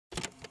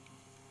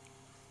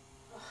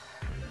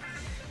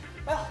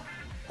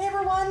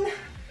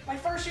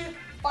Fursuit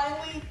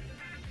finally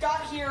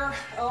got here.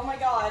 Oh my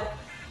god.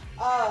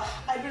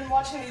 I've been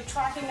watching the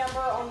tracking number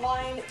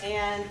online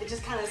and it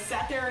just kind of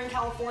sat there in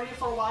California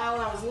for a while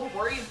and I was a little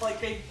worried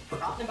like they'd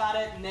forgotten about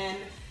it, and then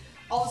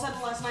all of a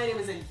sudden last night it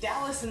was in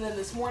Dallas, and then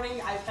this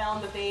morning I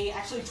found that they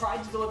actually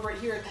tried to deliver it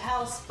here at the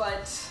house,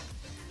 but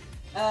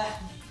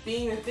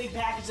being the big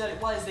package that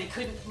it was, they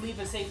couldn't leave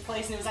a safe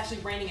place, and it was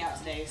actually raining out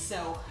today,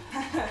 so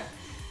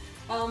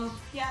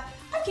yeah,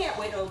 I can't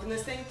wait to open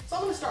this thing, so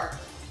I'm gonna start.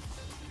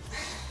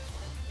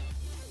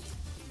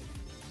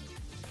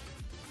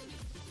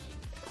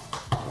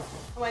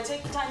 I want to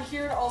take the time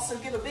here to also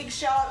give a big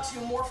shout out to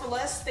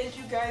MoreFurLess. Thank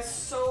you guys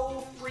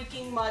so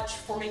freaking much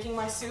for making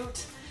my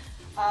suit.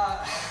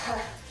 I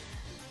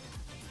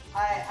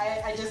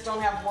just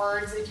don't have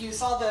words. If you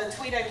saw the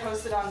tweet I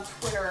posted on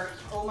Twitter,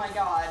 oh my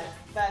god,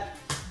 that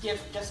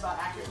GIF just about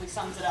accurately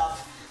sums it up.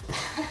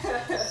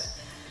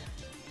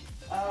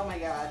 Oh my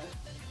god.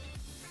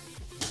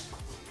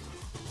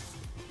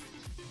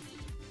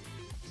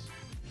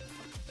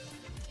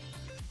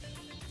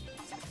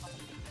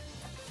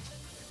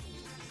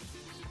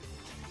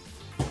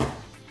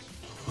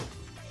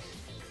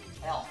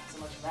 Hell, so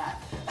much of that.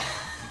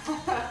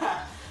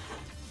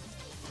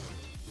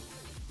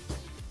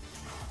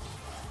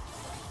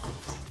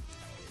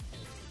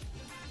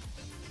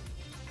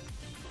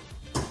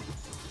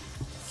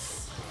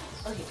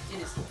 Okay,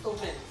 it is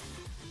open.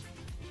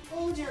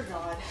 Oh dear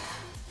god.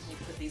 Let me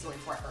put these away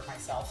before I hurt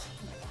myself.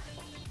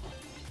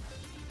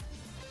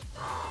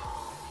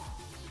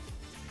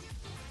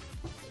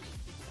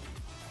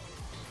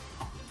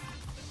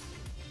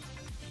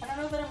 I don't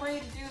know that I'm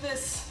ready to do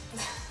this.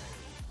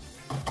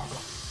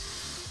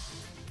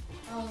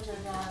 Oh dear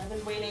god, I've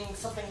been waiting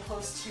something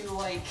close to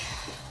like,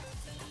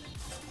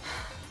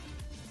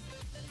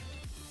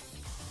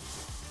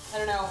 I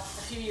don't know,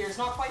 a few years,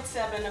 not quite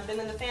 7. I've been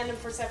in the fandom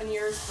for 7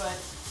 years, but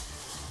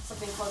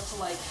something close to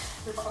like,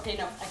 okay,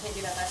 no, I can't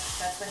do that.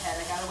 That's the head.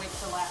 I gotta wait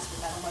for last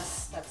with that,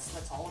 unless that's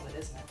all of it,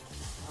 isn't it?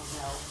 Oh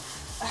no.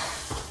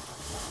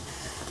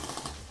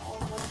 All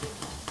in one big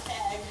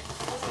bag.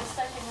 I wasn't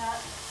expecting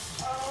that.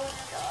 Oh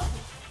my god.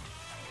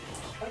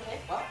 Okay,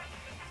 well,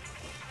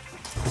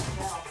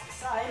 now off to the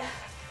side.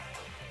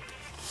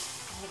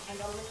 I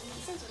gotta make the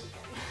scissors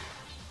again.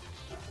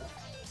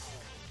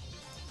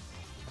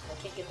 I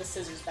can't get the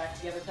scissors back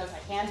together because my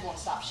hand won't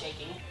stop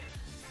shaking.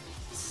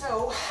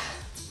 So, I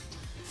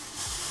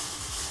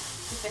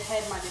think the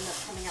head might end up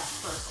coming out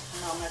first. I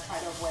know I'm going to try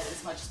to avoid it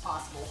as much as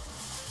possible.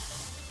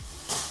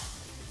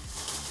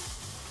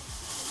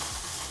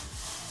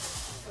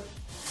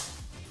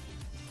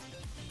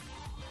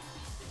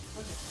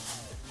 Okay.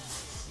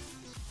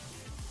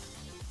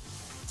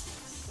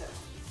 So,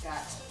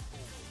 got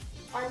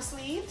arm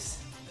sleeves.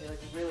 They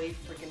look really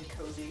freaking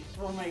cozy.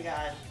 Oh my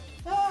god.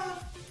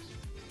 Ah!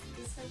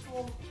 It's so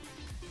cool.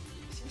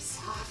 So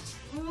soft.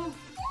 Okay.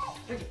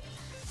 And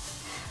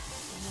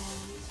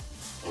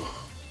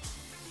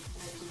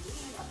I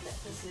believe that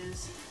this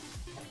is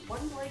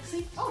one leg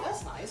sleeve. Oh,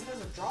 that's nice. It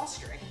has a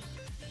drawstring.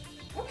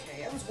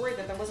 Okay, I was worried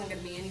that there wasn't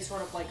going to be any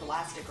sort of like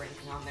elastic or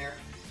anything on there.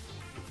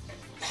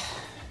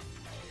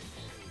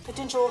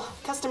 Potential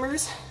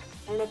customers.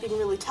 I don't know if you can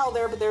really tell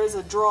there, but there is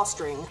a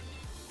drawstring.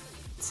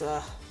 It's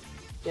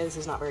yeah, this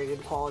is not very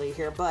good quality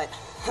here, but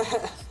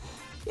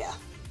yeah.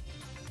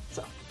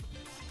 So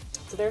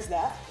there's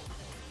that.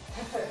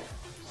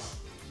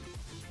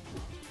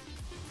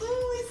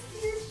 Ooh,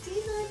 your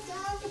teeth are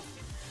done.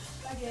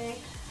 Okay.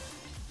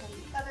 And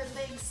the other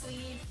leg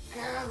sleeve.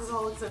 God, this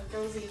all looks so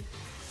cozy.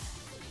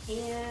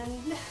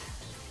 And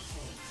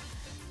okay.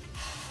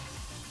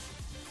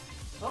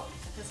 Oh,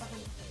 I did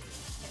something.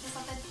 I did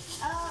something.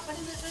 Ah, what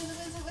is it? What is it?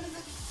 What is it? What is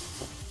it?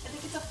 I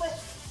think it's a foot.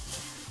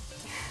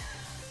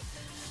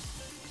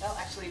 Well,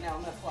 actually, no.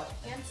 I'm gonna pull out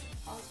the hands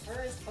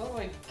first. Oh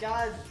my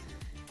god.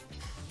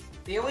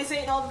 They always say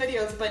it in all the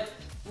videos, but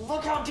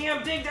look how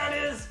damn big that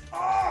is!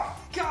 Oh,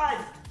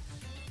 God!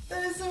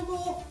 That is so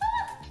cool!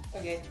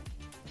 Okay,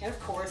 and of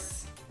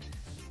course...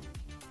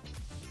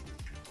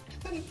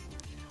 Okay,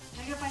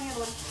 I gotta find the other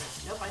one.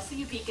 Nope, I see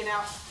you peeking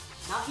out.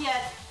 Not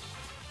yet.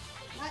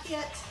 Not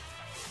yet.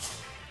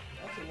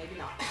 Okay, maybe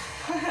not.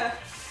 And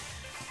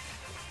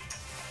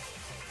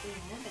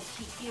I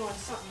keep feeling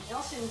something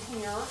else in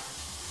here.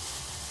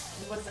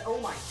 And what is it? Oh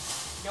my...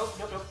 Nope,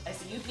 nope, nope. I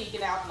see you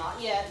peeking out. Not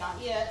yet, not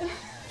yet.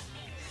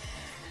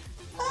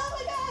 Oh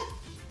my god!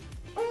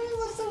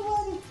 Oh, that's so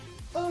fun!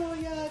 Oh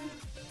my god!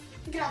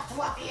 Look at how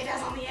fluffy it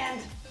is on the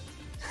end!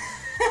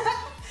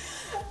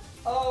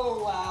 Oh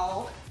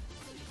wow!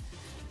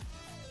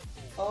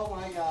 Oh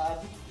my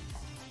god!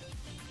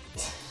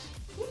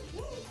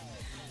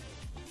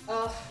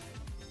 Oh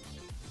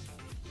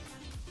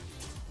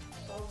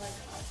my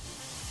god!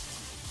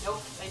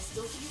 Nope, I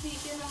still see you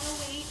peeking. I'm gonna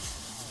wait.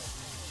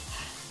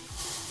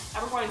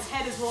 Aberguine's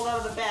head is rolled out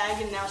of the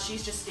bag, and now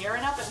she's just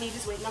staring up at me,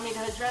 just waiting on me to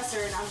address her,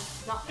 and I'm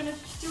not gonna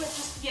do it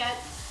just yet.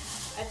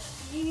 I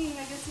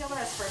gotta see all the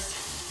rest first.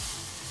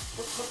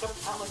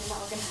 Not looking, not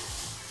looking.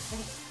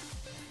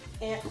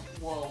 And,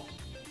 whoa.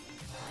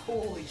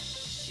 Holy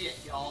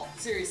shit, y'all.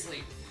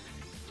 Seriously.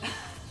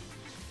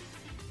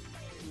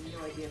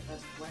 no idea if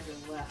that's right or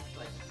left,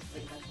 but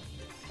like that's,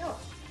 oh,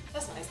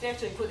 that's nice. They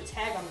actually put a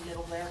tag on the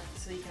middle there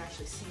so you can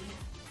actually see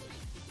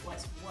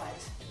what's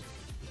what.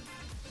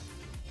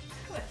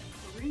 Good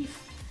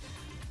grief.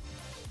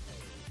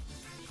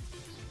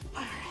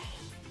 Alright.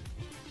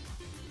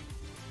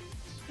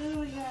 Oh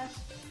my gosh.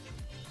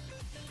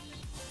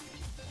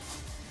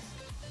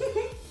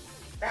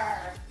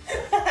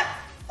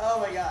 Oh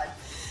my god.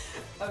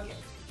 Okay.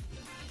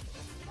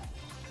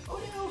 Oh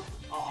no.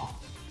 Oh.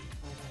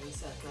 Okay, we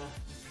set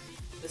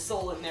the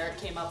sole in there. It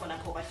came up when I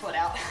pulled my foot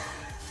out.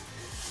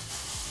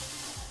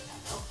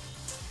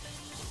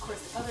 Of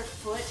course, the other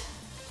foot.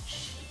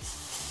 Jeez.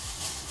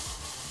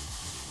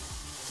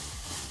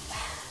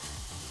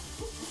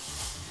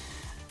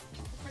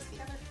 Of course,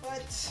 the other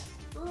foot.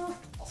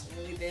 Also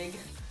really big.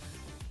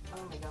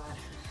 Oh my god.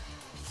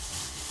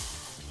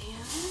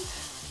 And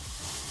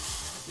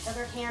the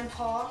other hand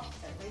paw,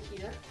 right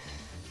here.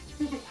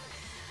 The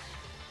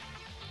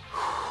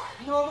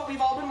moment we've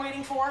all been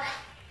waiting for.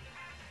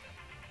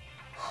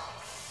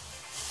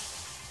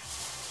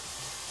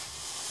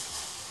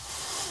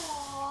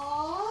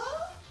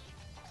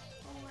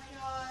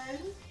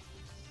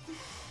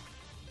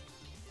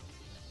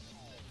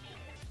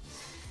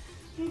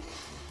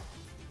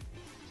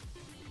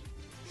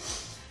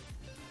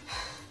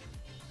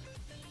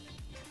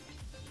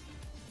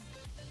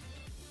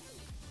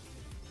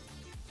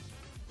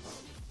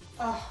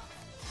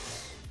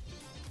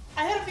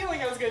 I had a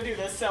feeling I was going to do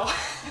this, so.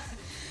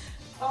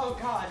 Oh,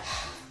 God.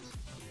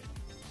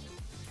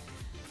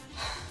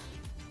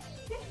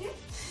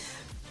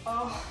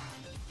 Oh.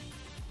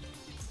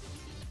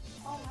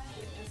 Oh, my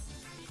goodness.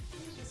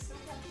 This is so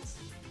nice.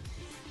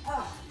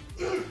 Oh.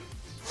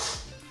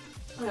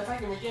 If I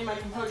can regain my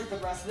composure for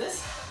the rest of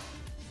this.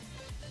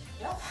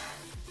 Yep.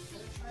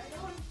 Gonna try it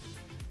on.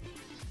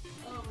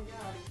 Oh, my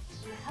God.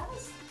 And how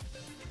is...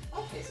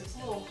 Okay, so it's a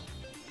little...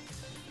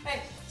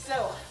 Hey,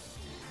 so,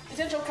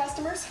 potential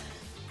customers,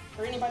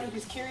 or anybody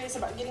who's curious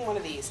about getting one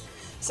of these.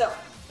 So,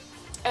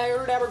 I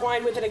ordered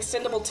Aberguine with an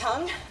extendable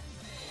tongue,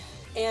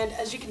 and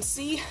as you can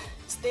see,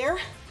 it's there.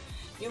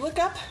 You look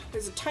up,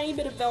 there's a tiny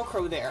bit of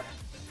Velcro there.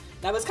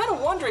 And I was kind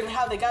of wondering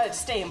how they got it to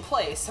stay in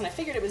place, and I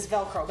figured it was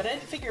Velcro, but I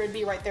didn't figure it'd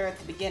be right there at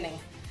the beginning.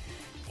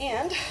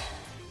 And,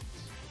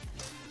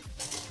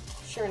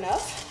 sure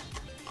enough,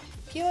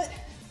 peel it,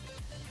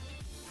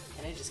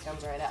 and it just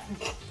comes right out.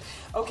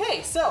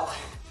 Okay, so,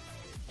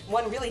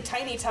 one really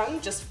tiny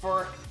tongue just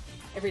for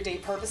everyday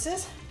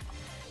purposes.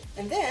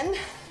 And then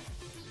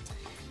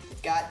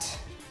we've got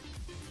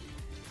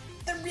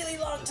the really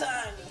long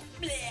tongue.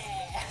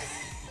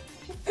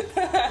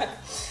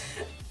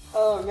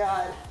 Oh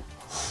God.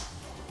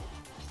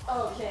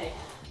 Okay.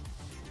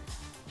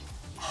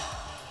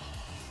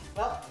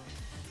 Well,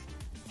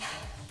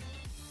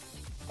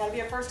 gotta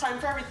be a first time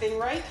for everything,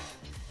 right?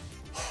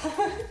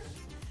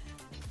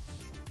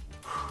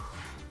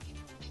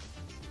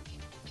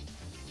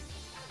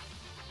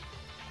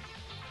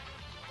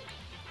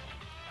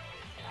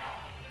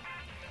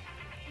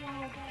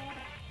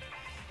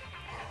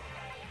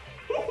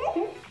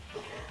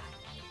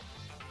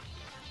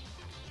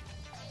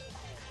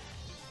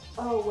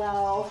 Oh,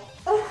 wow.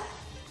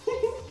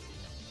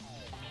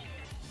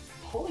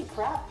 Holy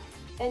crap.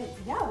 And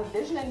yeah, the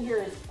vision in here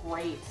is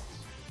great.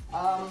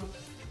 Well,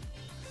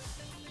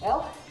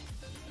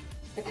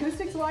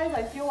 acoustics wise,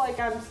 I feel like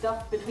I'm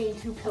stuffed between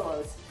two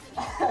pillows.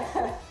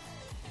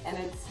 And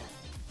it's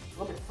a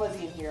little bit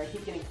fuzzy in here. I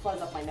keep getting fuzz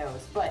up my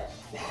nose, but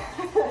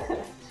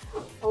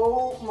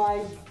oh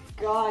my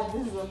God,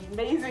 this is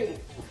amazing.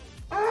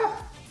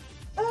 Ah!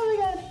 Oh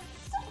my God.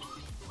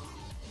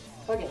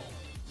 Okay,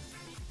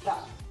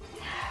 stop.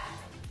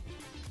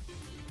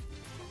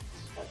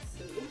 Let's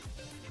see.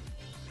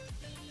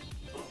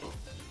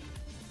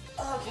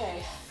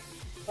 Okay,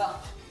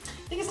 well, I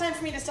think it's time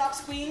for me to stop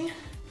squealing.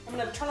 I'm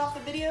gonna turn off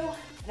the video,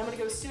 and I'm gonna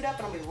go suit up,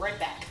 and I'll be right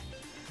back.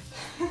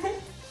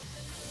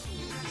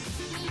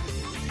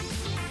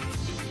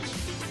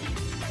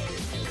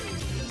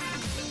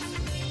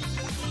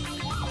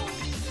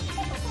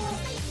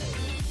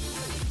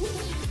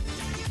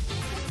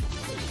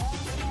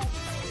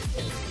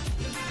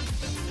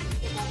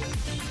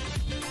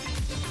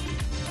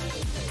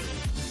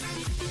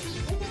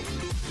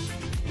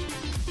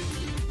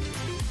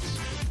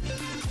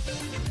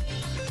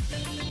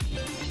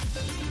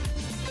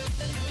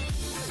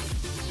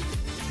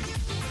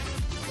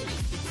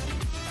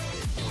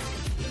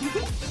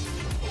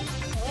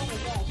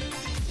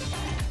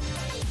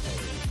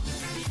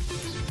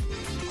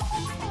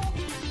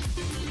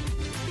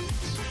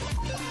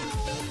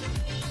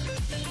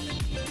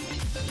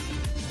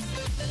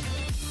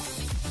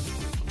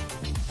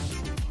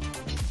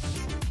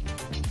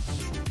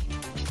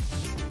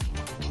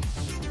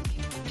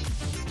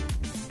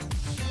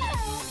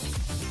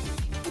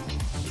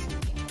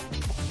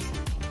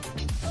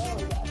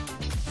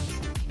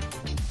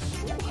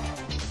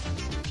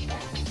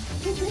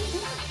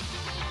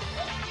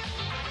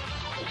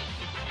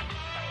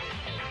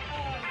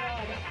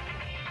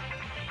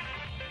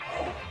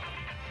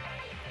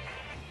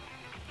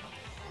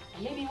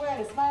 Maybe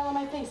wearing a smile on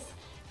my face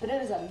but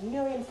it is a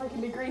million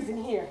freaking degrees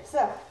in here.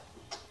 So,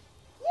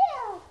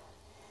 yeah.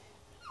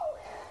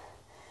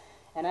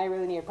 And I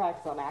really need to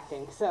practice on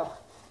acting. So,